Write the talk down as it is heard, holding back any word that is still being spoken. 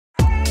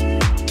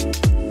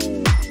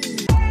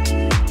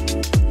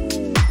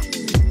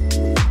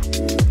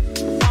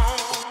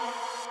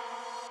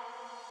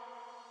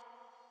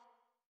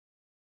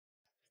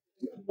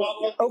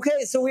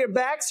Okay, so we're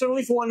back.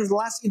 Certainly for one of the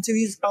last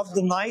interviews of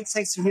the night.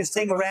 Thanks for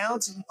staying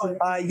around.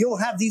 You'll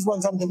have these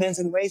ones on demand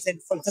anyways.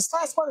 And for this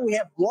last one, we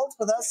have Walt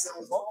with us.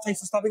 Walt,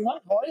 thanks for stopping by.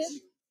 How are you?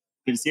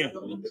 Good to see you.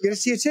 Good to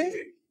see you too.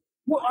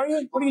 What are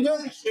you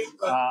doing?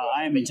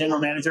 I am a general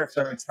manager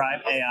for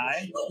Tribe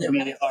AI.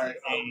 We are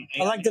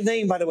I like the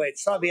name, by the way.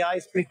 Tribe AI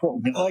is pretty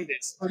cool. I like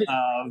this.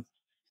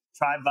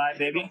 Tribe Vibe,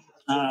 baby.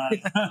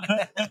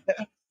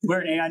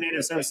 We're an AI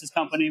native services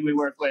company. We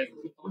work with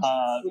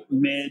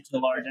mid to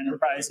large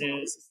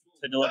enterprises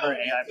to deliver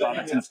AI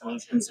products and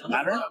solutions that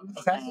matter.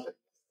 Okay.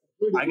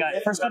 I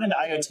first got into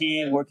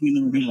IoT working in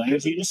the renewable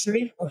energy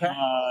industry. Okay.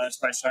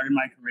 So I started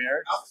my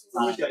career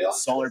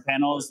solar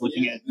panels,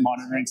 looking at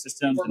monitoring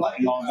systems and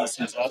looking all of those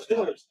things up.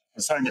 I'm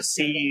starting to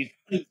see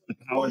the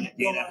power that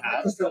data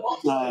has.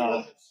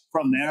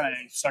 From there,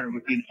 I started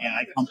working in an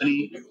AI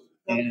company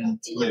in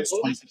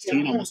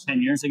 2016, almost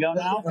 10 years ago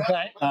now,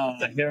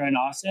 here in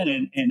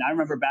Austin. And I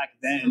remember back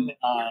then,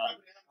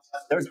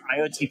 there was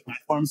IoT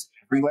platforms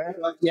everywhere.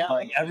 Yeah.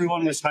 Like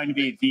everyone was trying to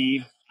be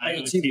the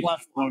IoT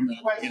platform.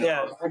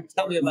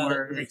 Tell me about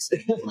it.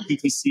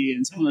 PTC,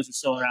 and some of those are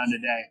still around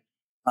today.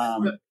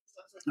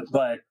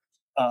 But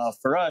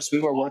for us, we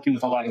were working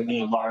with a lot of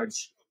really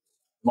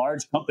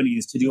large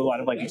companies to do a lot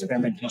of like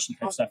experimentation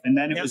type stuff. And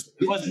then it was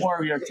more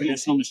of your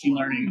traditional machine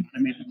learning,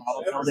 automated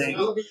model building,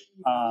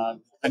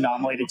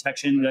 anomaly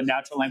detection. The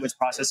natural language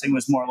processing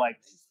was more like,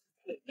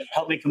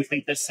 help me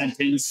complete this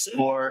sentence,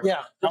 or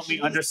help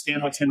me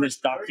understand what's in this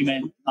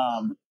document,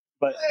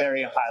 but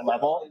very high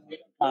level.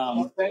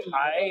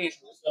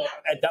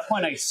 At that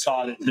point, I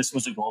saw that this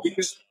was a gold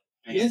rush.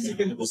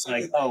 It was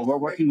like, oh, we're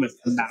working with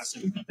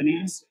massive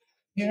companies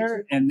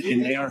here, and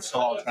they are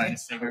still all trying to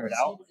figure it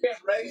out.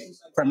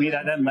 For me,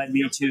 that then led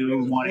me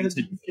to wanting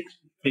to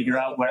figure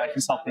out where I can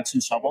sell picks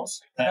and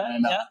shovels.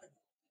 And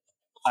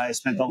I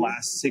spent the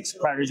last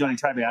prior to joining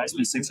Tribe AI, I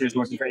spent 6 years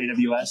working for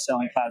AWS,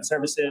 selling cloud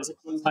services,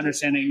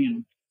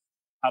 understanding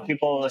how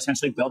people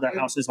essentially build their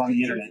houses on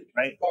the internet,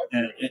 right?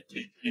 And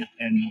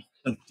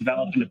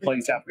develop and deploy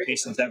these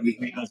applications.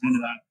 Everything goes into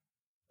that.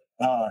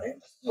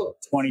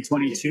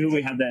 2022,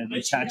 we had the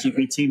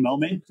ChatGPT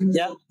moment.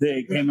 Yeah,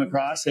 they came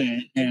across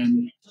and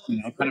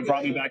kind of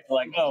brought me back to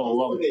like, oh,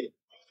 well,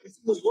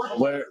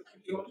 where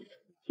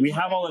we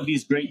have all of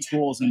these great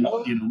tools, and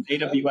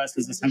AWS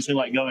is essentially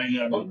like going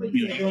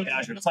to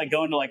Azure. It's like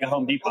going to like a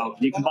Home Depot.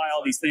 You can buy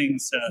all these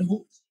things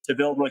to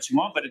build what you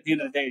want, but at the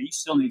end of the day, you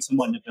still need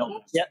someone to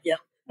build it. Yeah.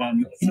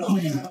 And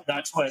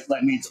that's what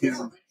led me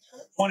to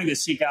wanting to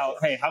seek out,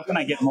 hey, how can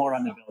I get more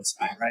on the build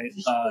side, right?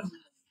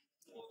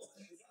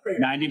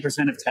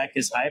 90% of tech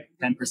is hype.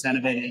 10%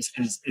 of it is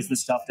the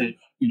stuff that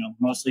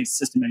mostly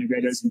system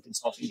integrators and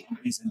consulting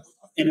companies and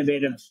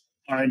innovative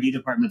R&D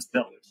departments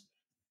build.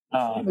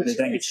 That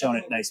then get shown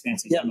at nice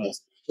fancy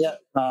demos. Yeah.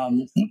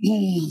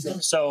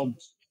 So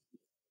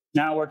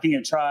now working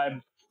at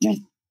Tribe,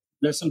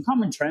 there's some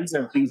common trends.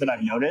 There are things that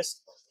I've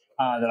noticed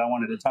that I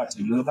wanted to talk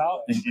to you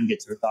about and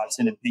get your thoughts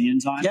and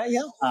opinions on.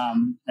 I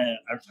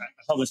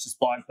published this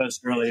blog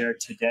post earlier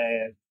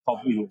today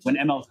called "When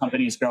ML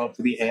Companies Grow Up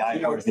to Be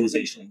AI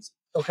Organizations."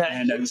 Okay.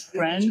 And a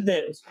trend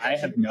that I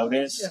have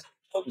noticed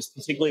is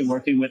particularly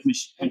working with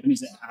companies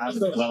that have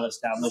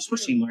well-established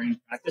machine learning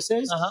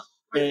practices.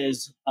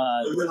 Is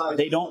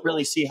they don't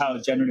really see how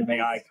generative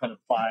AI could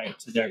apply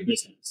to their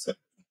business.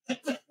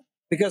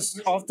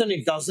 Because often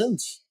it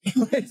doesn't.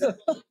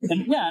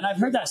 and I've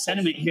heard that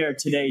sentiment here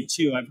today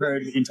too. I've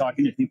heard in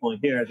talking to people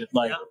here that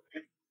like,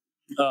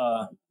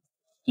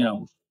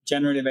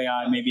 generative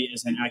AI maybe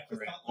isn't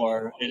accurate,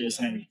 or it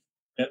isn't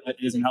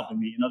helping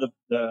me.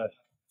 The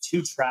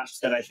two traps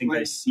that I think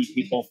I see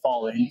people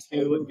fall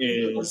into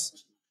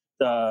is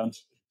the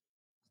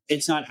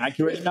it's not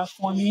accurate enough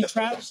for me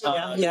trap,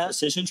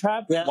 decision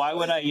trap. Yeah. Why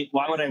would I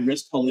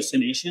risk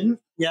hallucination?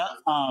 Yeah.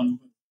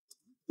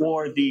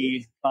 Or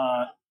the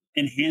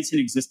enhance an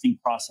existing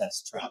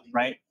process trap,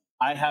 right?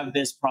 I have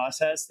this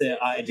process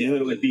that I do.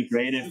 It would be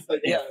great if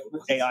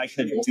AI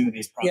could do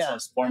these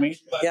processes for me.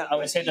 Yeah. I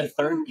would say the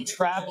third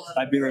trap,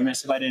 I'd be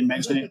remiss if I didn't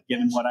mention it,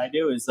 given what I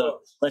do, is the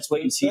let's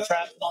wait and see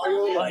trap.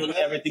 Like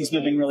everything's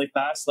moving really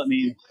fast. Let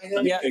me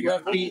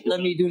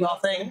do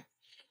nothing.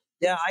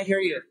 Yeah, I hear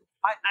you.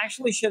 I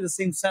actually share the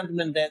same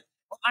sentiment that,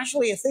 I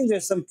think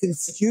there's some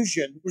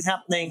confusion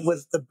happening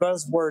with the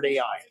buzzword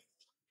AI.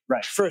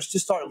 Right. First,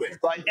 to start with,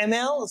 right?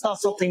 ML is not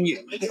something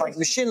new. It's like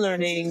machine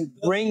learning,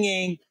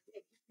 bringing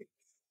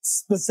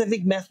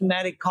specific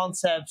mathematic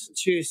concepts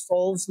to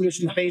solve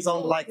solutions based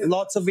on like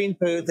lots of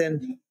input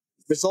and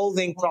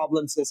resolving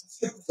problems is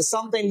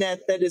something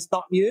that is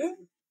not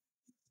new.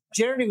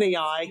 Generative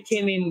AI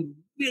came in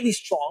really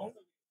strong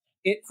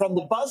from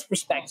the buzz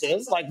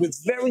perspective, like with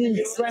very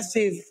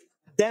impressive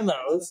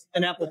demos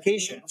and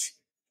applications.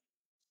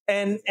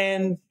 And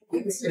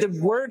the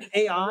word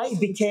AI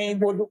became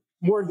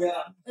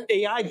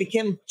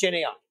Gen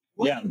AI.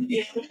 Yeah.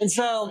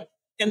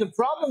 And the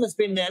problem has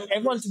been that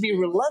everyone to be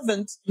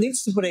relevant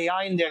needs to put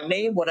AI in their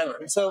name,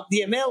 whatever. So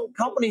the ML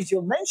companies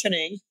you're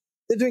mentioning,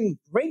 they're doing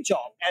a great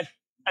job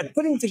at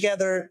putting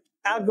together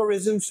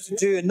algorithms to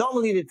do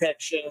anomaly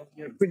detection,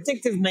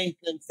 predictive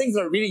maintenance, things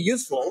that are really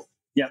useful.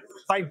 Yeah.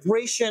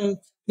 Vibration,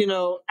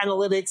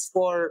 analytics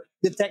for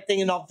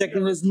detecting an object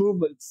in its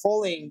movement,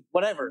 falling,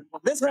 whatever.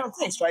 This kind of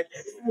things, right?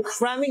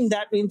 Cramming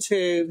that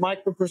into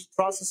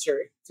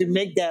microprocessor to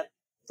make that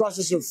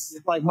processor,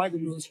 like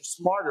microprocessor,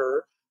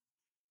 smarter.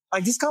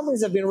 Like these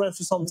companies have been around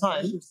for some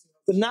time,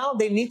 but now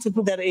they need to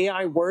put that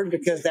AI word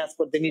because that's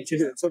what they need to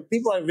do. So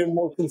people have been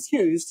more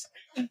confused.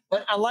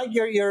 But I like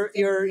your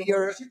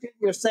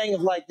saying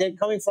of like they're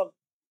coming from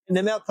an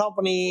ML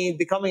company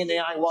becoming an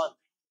AI one.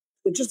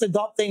 They're just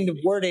adopting the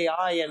word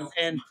AI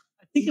and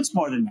I think it's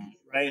more than that,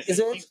 right? Is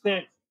it?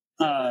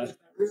 That,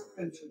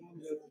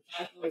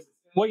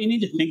 what you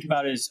need to think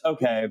about is,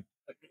 okay,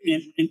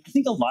 and I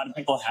think a lot of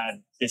people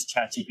had this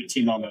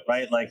ChatGPT moment,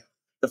 right? Like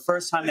the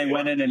first time they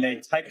went in and they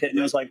typed it and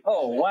it was like,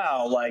 oh,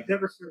 wow, like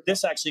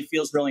this actually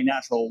feels really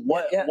natural.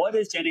 What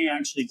does Gen AI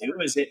actually do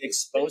is it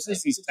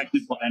exposes these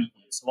technical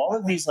endpoints. So all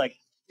of these like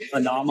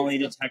anomaly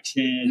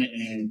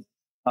detection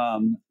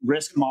and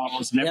risk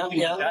models and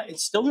everything like that,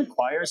 it still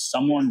requires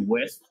someone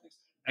with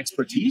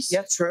expertise.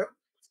 Yeah, true.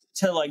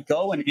 To like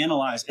go and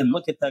analyze and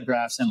look at the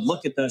graphs and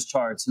look at those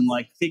charts and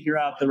like figure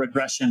out the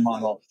regression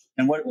model.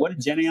 And what did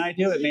Gen AI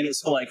do? It made it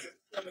so like,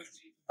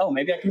 oh,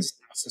 maybe I can just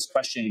ask this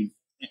question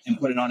and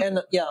put it on.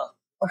 And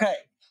okay.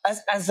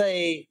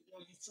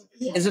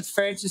 Is it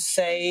fair to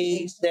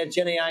say that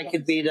Gen AI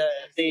could be the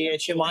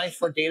HMI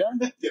for data?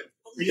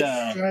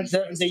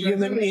 The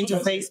human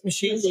interface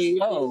machine.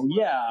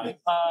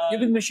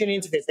 Human machine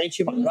interface,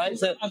 HMI, right?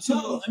 So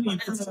absolutely. I mean,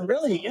 it's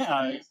really,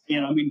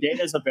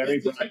 data is a very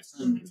broad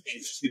term these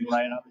days too,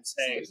 right? I would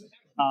say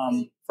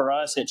for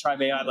us at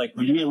Tribe AI, like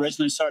when we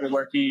originally started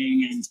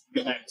working in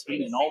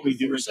 2019, and all we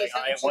do is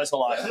AI, it was a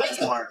lot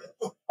more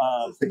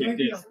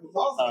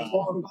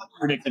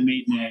predictive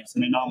maintenance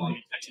and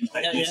anomaly detection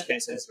type use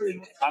cases.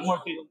 I've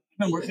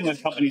been working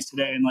with companies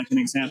today, and like an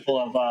example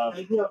of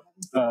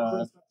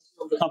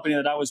the company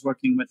that I was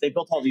working with, they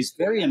built all these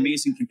very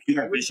amazing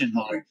computer vision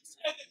models.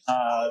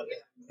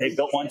 They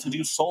built one to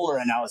do solar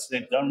analysis.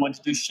 They've done one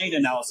to do shade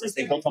analysis.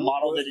 They built a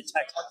model to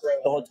detect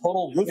the whole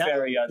total roof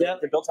area. They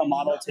built a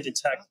model to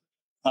detect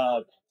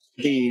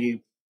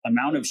the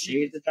amount of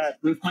shade that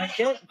roof might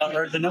get,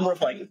 or the number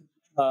of like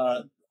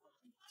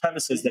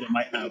crevices that it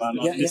might have. I'm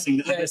missing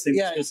the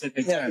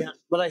specific term.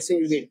 But I see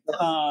what you mean.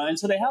 And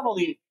so they have all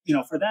the,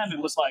 for them, it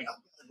was like,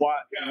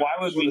 why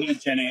would we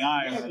need Gen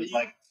AI?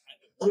 Like,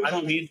 I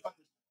don't need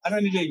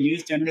to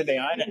use generative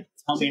AI to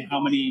tell me how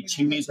many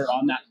chimneys are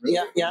on that roof.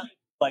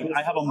 Like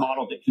I have a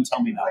model that can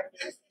tell me that.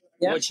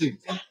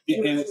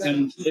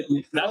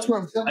 That's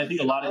where I think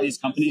a lot of these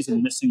companies are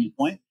missing the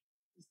point,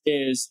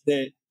 is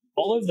that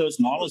all of those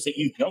models that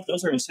you built,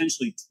 those are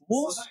essentially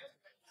tools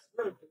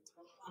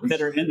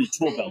that are in the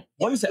tool belt.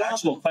 What is the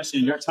actual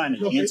question you're trying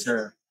to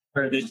answer,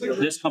 or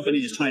this company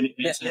is trying to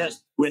answer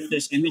with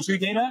this imagery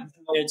data?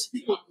 It's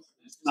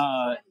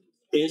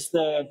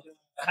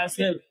has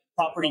the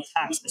property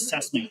tax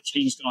assessment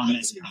changed on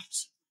this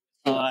house?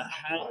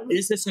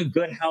 Is this a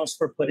good house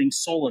for putting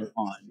solar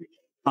on?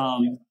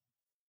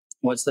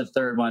 What's the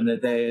third one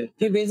that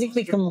you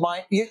basically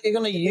combine? You're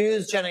going to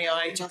use Gen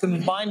AI to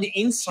combine the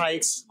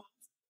insights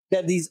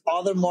that these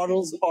other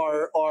models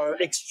are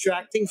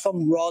extracting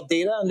from raw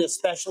data, and they're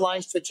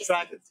specialized to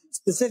extract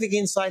specific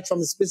insights from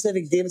the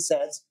specific data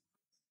sets.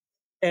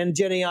 And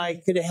Gen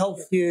AI could help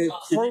you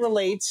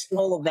correlate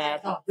all of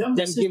that.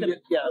 This is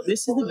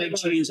the big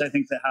change I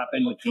think that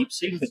happened with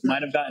DeepSeek that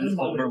might have gotten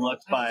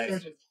overlooked by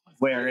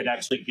where it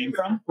actually came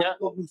from.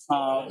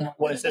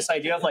 Was this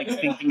idea of like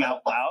thinking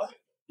out loud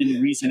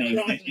and reasoning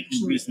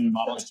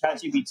models.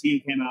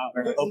 ChatGPT came out,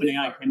 or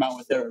OpenAI came out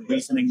with their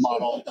reasoning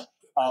model,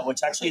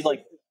 which actually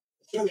like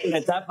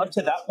up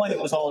to that point, it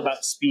was all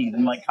about speed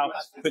and like how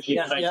quickly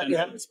could I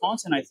generate a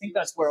response. And I think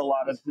that's where a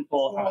lot of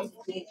people have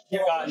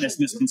gotten this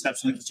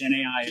misconception that Gen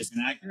AI is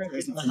inaccurate. It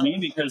isn't for me,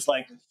 because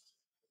like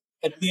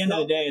at the end of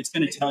the day, it's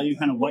going to tell you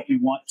kind of what you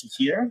want to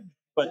hear.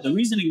 But the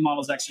reasoning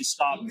models actually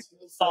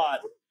thought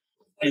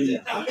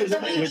and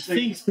would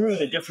think through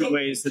the different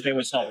ways that they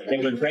would solve it. They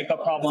would break a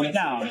problem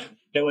down.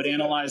 They would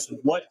analyze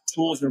what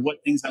tools or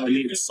what things I would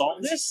need to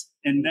solve this,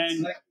 and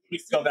then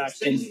go back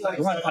and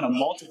run kind of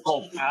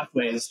multiple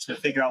pathways to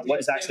figure out what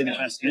is actually the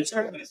best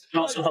answer, and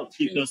also help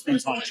keep those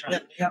things on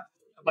track.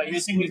 By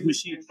using these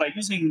machines, I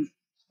think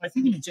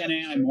of Gen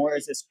AI more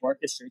as this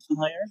orchestration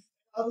layer,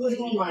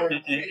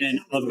 and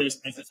of this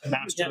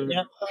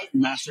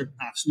master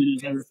craftsman,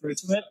 as I refer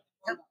to it.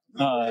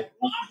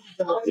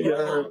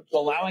 You're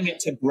allowing it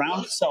to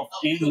ground itself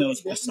in those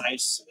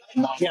precise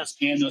models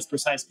and those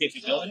precise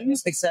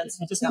capabilities. Makes sense.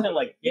 You just need to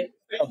like get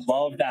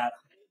above that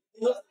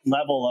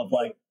level of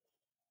like,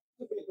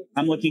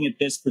 I'm looking at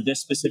this for this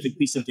specific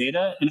piece of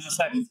data, and ask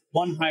that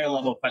one higher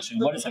level question: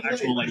 what is the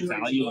actual like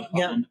value of the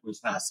problem that we're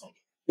trying to solve?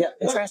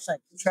 Interesting.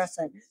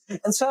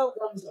 And so,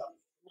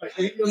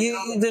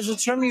 there's a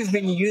term you've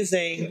been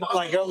using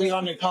like early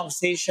on in the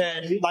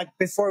conversation, like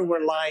before we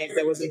were live,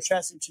 that was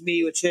interesting to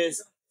me, which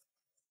is,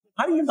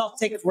 how do you not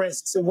take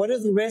risks? And what are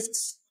the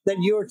risks that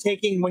you're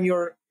taking when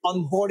you're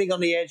onboarding on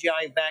the edge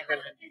AI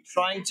background and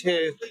trying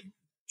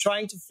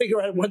to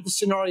figure out what the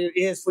scenario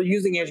is for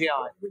using edge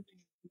AI.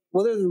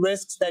 What are the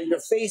risks that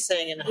you're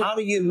facing, and how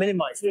do you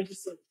minimize it?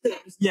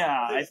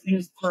 Yeah, I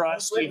think for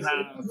us, we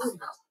have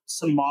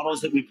some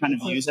models that we kind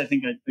of use. I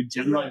think a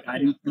general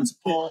guiding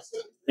principle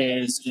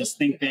is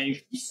think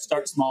big,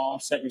 start small,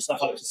 set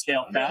yourself up to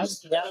scale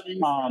fast.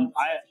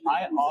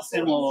 I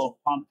often will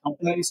prompt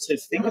companies to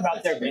think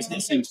about their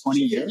business in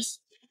 20 years.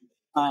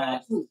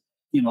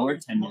 Or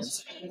 10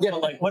 years. Yeah,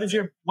 like what is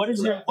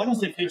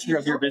the future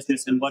of your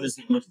business and what does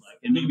it look like?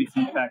 And maybe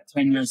think back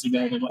 10 years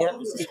ago to what the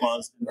business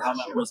was and how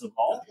that was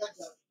evolved.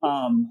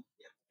 And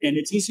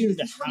it's easier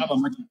to have a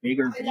much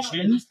bigger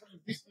vision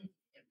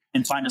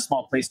and find a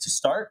small place to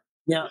start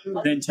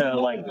than to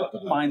like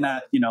find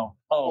that,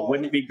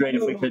 wouldn't it be great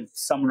if we could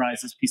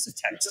summarize this piece of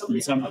text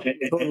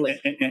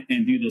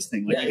and do this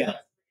thing? Again,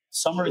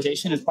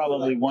 summarization is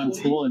probably one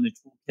tool in the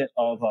toolkit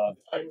of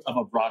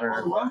a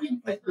broader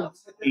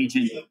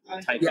agent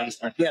type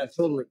based architecture. Yeah,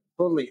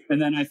 totally.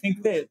 And then I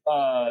think that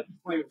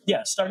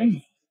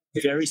starting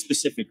very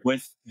specific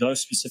with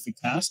those specific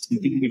tasks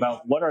and thinking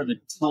about what are the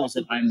tools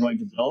that I'm going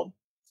to build.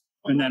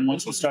 And then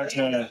once you start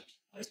to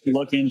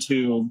look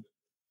into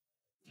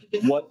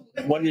what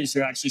it is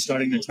you're actually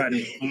starting to try to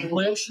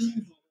accomplish,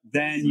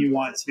 then you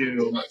want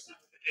to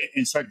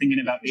and start thinking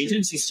about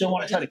agents. You still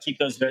want to try to keep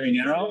those very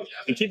narrow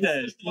and keep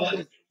the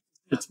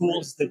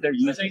tools that they're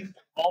using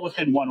all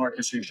within one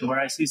orchestration. Where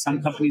I see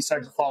some companies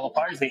start to fall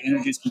apart is they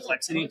introduce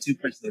complexity too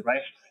quickly,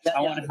 right?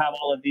 I want to have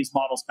all of these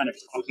models kind of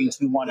talking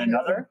to one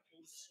another.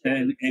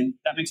 And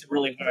that makes it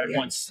really hard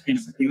once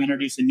you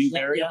introduce a new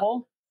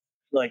variable.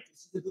 Like,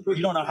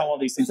 you don't know how all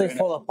these things they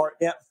fall apart.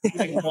 Yeah.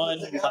 Like one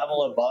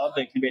level above,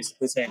 they can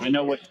basically say, I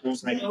know what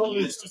tools I need to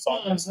use to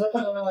solve this.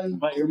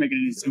 But you're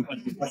making it simple,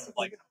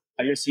 like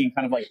how you're seeing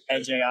kind of like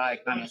edge AI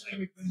kind of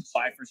like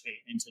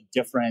bifurcate into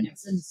different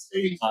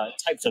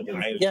types of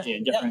IoT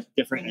and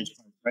different edge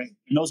points, right?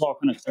 And those all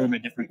kind of serve a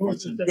different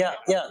function.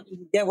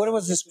 Yeah. What I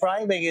was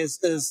describing is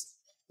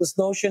this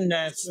notion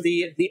that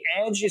the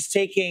edge is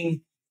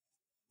taking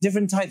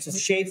different types of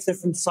shapes,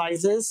 different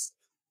sizes,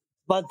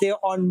 but they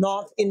are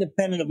not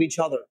independent of each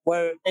other.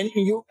 And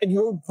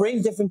you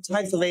bring different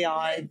types of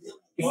AI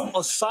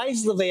or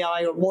sizes of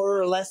AI or more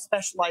or less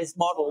specialized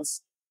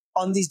models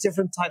on these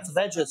different types of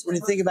edges. When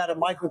you think about a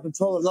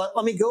microcontroller,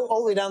 let me go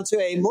all the way down to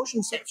a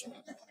motion sensor.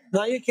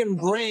 Now you can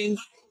bring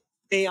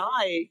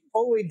AI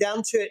all the way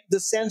down to the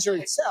sensor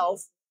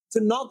itself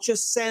to not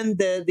just send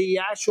the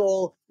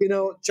actual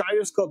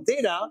gyroscope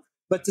data,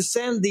 but to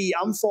send the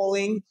I'm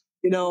falling,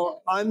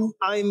 I'm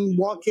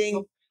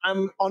walking,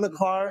 I'm on a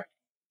car.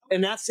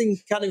 And that's the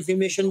kind of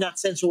information that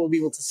sensor will be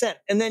able to send.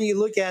 And then you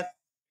look at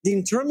the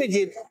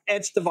intermediate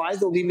edge device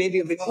that will be maybe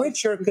a bit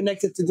richer,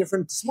 connected to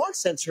different smart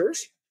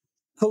sensors,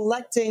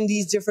 collecting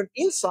these different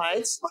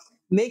insights,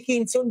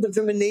 making some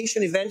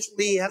determination,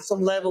 eventually have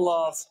some level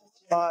of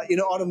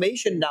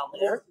automation down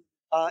there.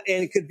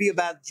 And it could be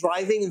about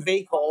driving a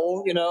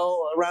vehicle,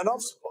 around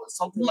obstacles,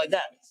 something like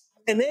that.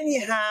 And then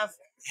you have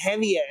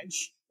heavy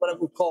edge, what I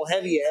would call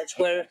heavy edge,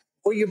 where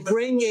you're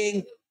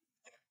bringing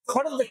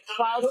part of the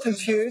cloud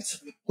compute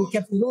and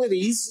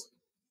capabilities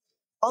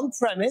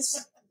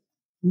on-premise,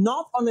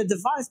 not on a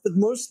device, but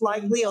most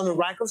likely on a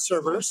rack of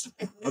servers.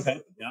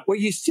 Okay. Yeah. Where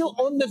you still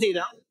own the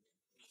data,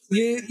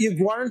 you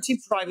guarantee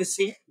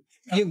privacy,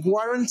 you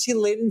guarantee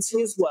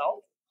latency as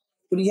well.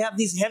 But you have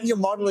these heavier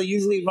models that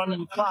usually run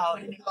in the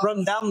cloud,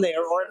 run down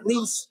there, or at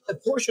least a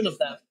portion of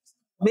them.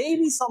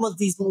 Maybe some of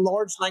these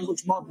large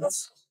language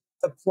models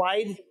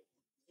applied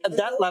at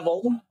that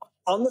level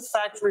on the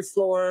factory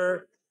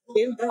floor,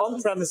 on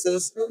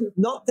premises,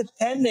 not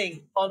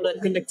depending on the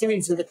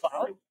connectivity to the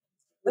cloud.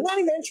 And then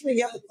eventually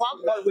you have the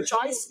cloud part, which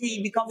I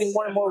see becoming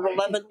more and more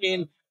relevant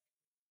in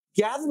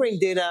gathering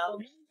data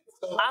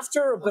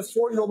after or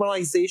before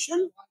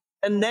normalization,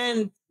 and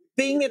then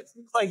being it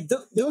like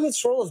doing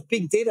its role of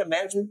big data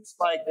management.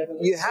 Like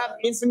you have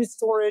infinite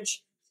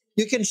storage,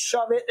 you can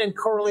shove it and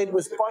correlate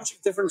with a bunch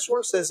of different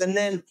sources and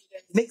then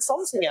make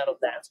something out of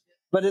that.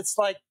 But it's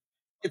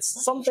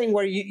something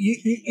where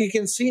you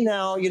can see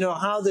now,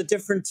 how the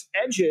different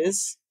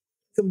edges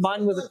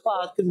combined with the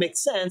cloud could make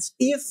sense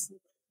if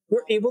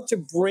we're able to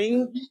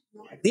bring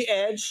the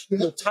edge,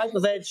 the type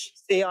of edge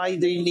AI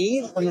they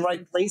need in the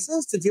right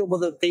places to deal with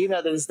the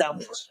data that is down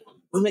there. Does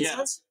that make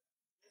sense?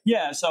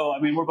 Yeah. So, I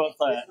mean, we're both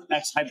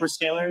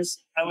ex-hyperscalers,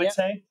 I would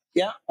say.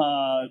 Yeah.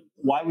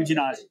 Why would you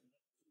not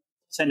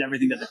send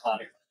everything to the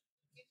cloud?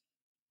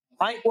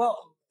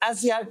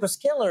 As the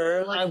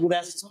hyperscaler, I would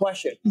ask this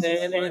question.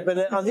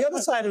 But on the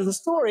other side of the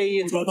story,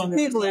 it's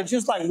people are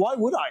just like, why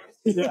would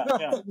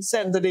I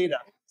send the data?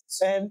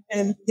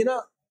 And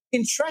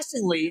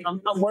interestingly,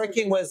 I'm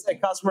working with a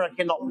customer I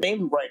cannot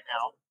name right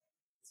now.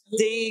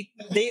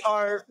 They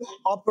are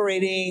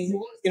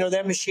operating,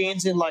 their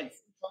machines in like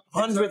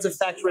hundreds of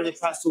factories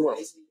across the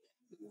world.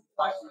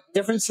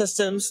 Different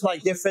systems,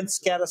 like different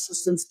SCADA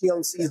systems,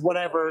 PLCs,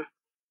 whatever.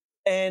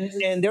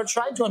 And they're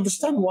trying to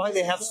understand why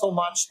they have so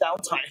much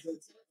downtime.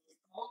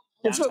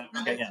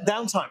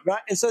 Downtime,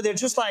 right? And so they're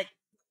just like,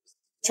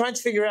 trying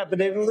to figure out, but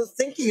they're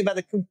thinking about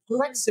the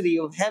complexity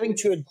of having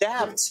to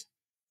adapt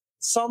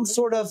some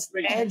sort of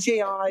edge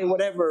AI,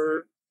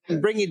 whatever,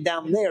 and bring it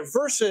down there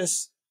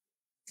versus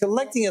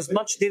collecting as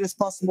much data as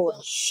possible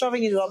and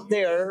shoving it up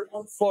there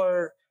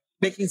for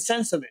making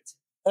sense of it.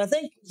 And I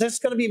think there's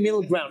going to be a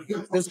middle ground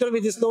here. There's going to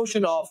be this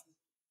notion of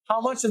how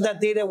much of that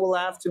data will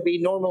have to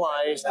be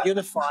normalized,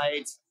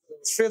 unified,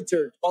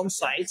 filtered on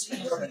site,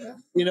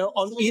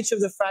 on each of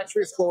the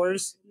factory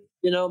floors,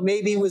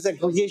 maybe with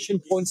aggregation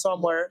point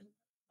somewhere,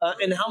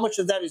 and how much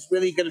of that is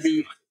really going to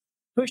be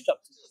pushed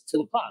up to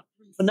the cloud.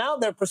 For now,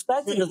 their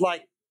perspective is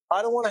like,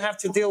 I don't want to have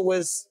to deal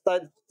with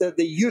the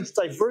huge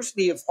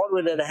diversity of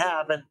hardware that I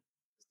have and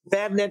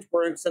bad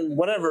networks and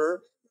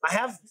whatever. I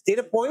have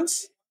data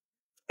points,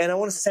 and I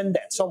want to send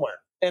that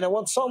somewhere, and I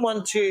want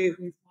someone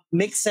to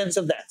make sense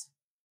of that.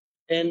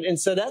 And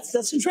so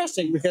that's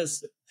interesting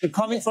because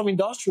coming from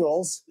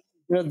industrials,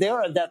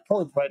 they're at that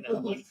point right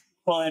now.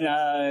 Well,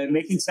 and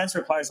making sense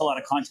requires a lot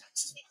of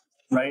context,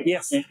 right?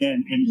 Yes.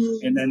 And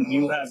then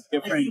you have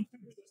different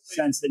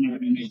sense that need to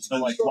be made. So,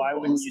 like, why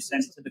wouldn't you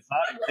send it to the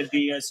cloud? It could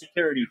be a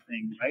security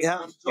thing, right?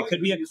 Yeah. It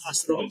could be a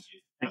cost thing.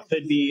 It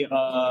could be,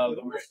 I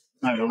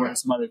don't know, what are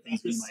some other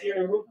things we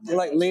might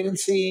like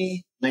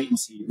latency.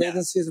 Latency.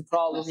 Latency is a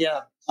problem.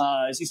 Yeah.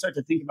 As you start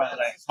to think about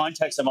the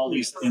context of all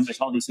these things,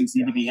 like all these things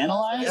need to be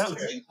analyzed,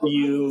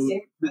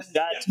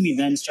 that to me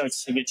then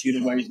starts to get you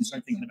to where you can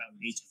start thinking about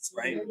agents,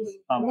 right?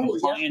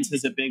 Compliance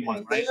is a big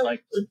one, right?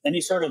 Like any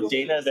sort of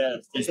data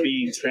that is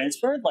being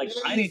transferred, like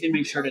I need to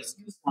make sure it's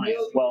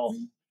compliant. Well,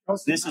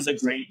 this is a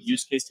great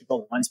use case to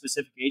build one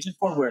specific agent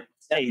for where,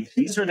 hey,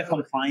 these are the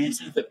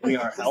compliances that we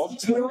are held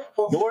to.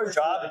 Your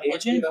job,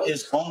 agent,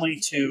 is only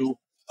to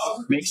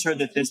make sure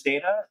that this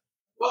data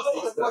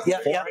before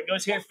it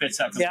goes here fits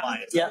that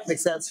compliance. Yeah,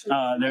 makes sense.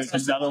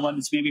 There's another one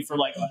that's maybe for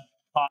like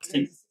cost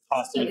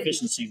and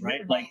efficiency,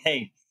 right? Like,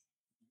 hey,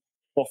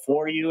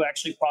 before you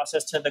actually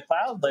process to the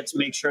cloud, let's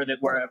make sure that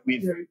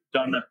we've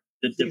done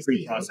the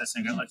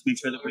pre-processing, or let's make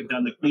sure that we've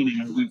done the cleaning,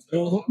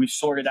 or we've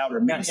sorted out or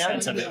made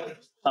sense of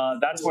it.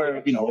 That's where,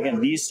 again,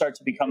 these start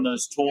to become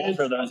those tools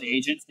or those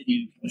agents that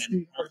you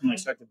can ultimately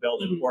start to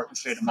build and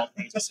orchestrate a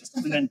multi-agent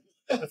system. And then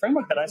the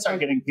framework that I start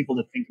getting people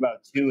to think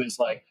about too is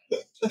like,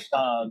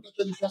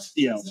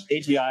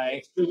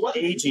 AGI,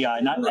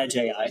 not Edge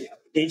AI,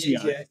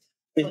 AGI.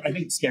 I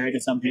think it's scary to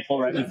some people,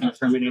 right? We think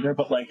Terminator,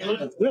 but like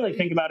really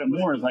think about it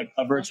more as like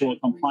a virtual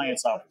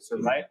compliance officer,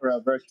 right? Or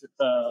a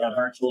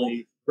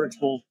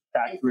virtual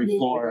factory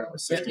floor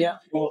assistant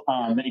that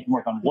you can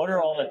work on. What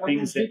are all the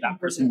things that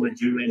person would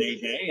do in a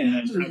day? And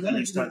then how can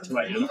they start to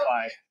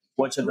identify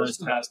which of those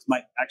tasks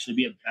might actually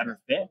be a better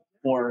fit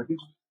for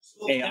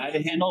AI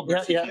to handle?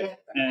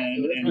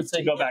 And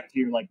to go back to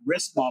your like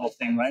risk model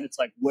thing, right? It's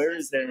like, where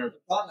is there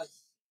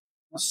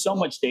so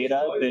much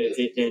data that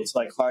it's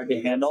like hard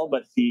to handle,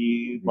 but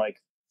the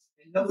like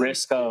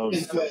risk of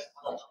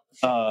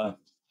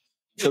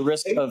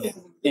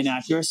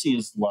inaccuracy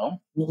is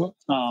low,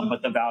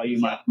 but the value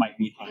might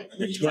be high.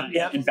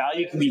 And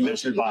value can be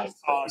measured by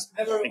cost.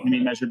 It can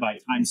be measured by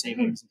time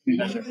savings. It can be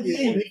measured.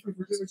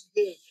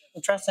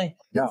 Interesting.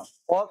 Yeah.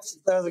 Well,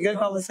 that was a good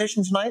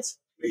conversation tonight.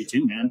 You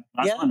too, man.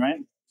 Last one,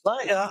 right?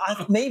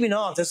 Maybe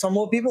not. There's some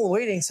more people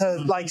waiting,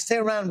 so like stay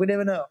around. We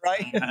never know,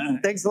 right?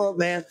 Thanks a lot,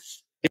 man.